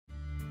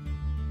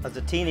as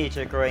a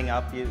teenager growing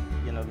up, you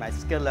know, my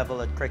skill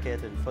level at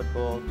cricket and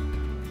football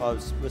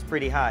was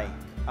pretty high.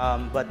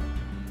 But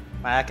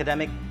my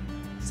academic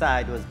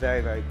side was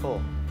very, very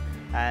poor.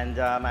 And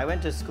I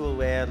went to a school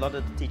where a lot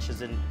of the teachers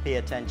didn't pay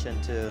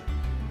attention to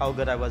how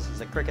good I was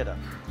as a cricketer.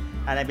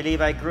 And I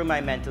believe I grew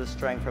my mental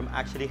strength from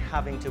actually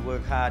having to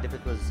work hard, if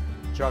it was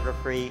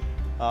geography,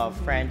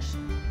 French,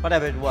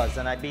 whatever it was.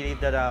 And I believe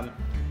that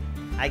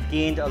I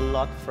gained a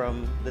lot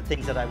from the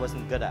things that I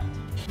wasn't good at.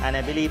 And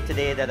I believe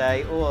today that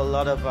I owe a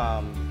lot of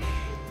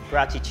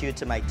gratitude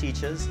to my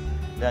teachers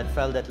that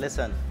felt that,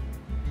 listen,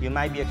 you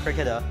might be a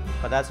cricketer,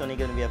 but that's only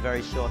going to be a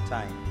very short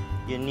time.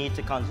 You need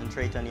to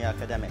concentrate on your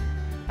academic.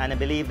 And I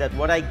believe that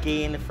what I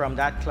gained from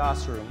that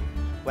classroom,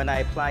 when I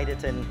applied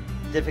it in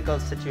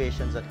difficult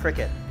situations at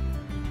cricket,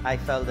 I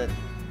felt that,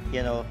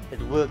 you know,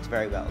 it worked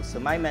very well. So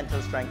my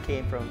mental strength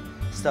came from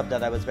stuff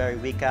that I was very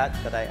weak at,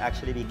 that I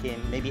actually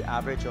became maybe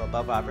average or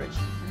above average.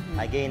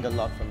 I gained a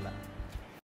lot from that.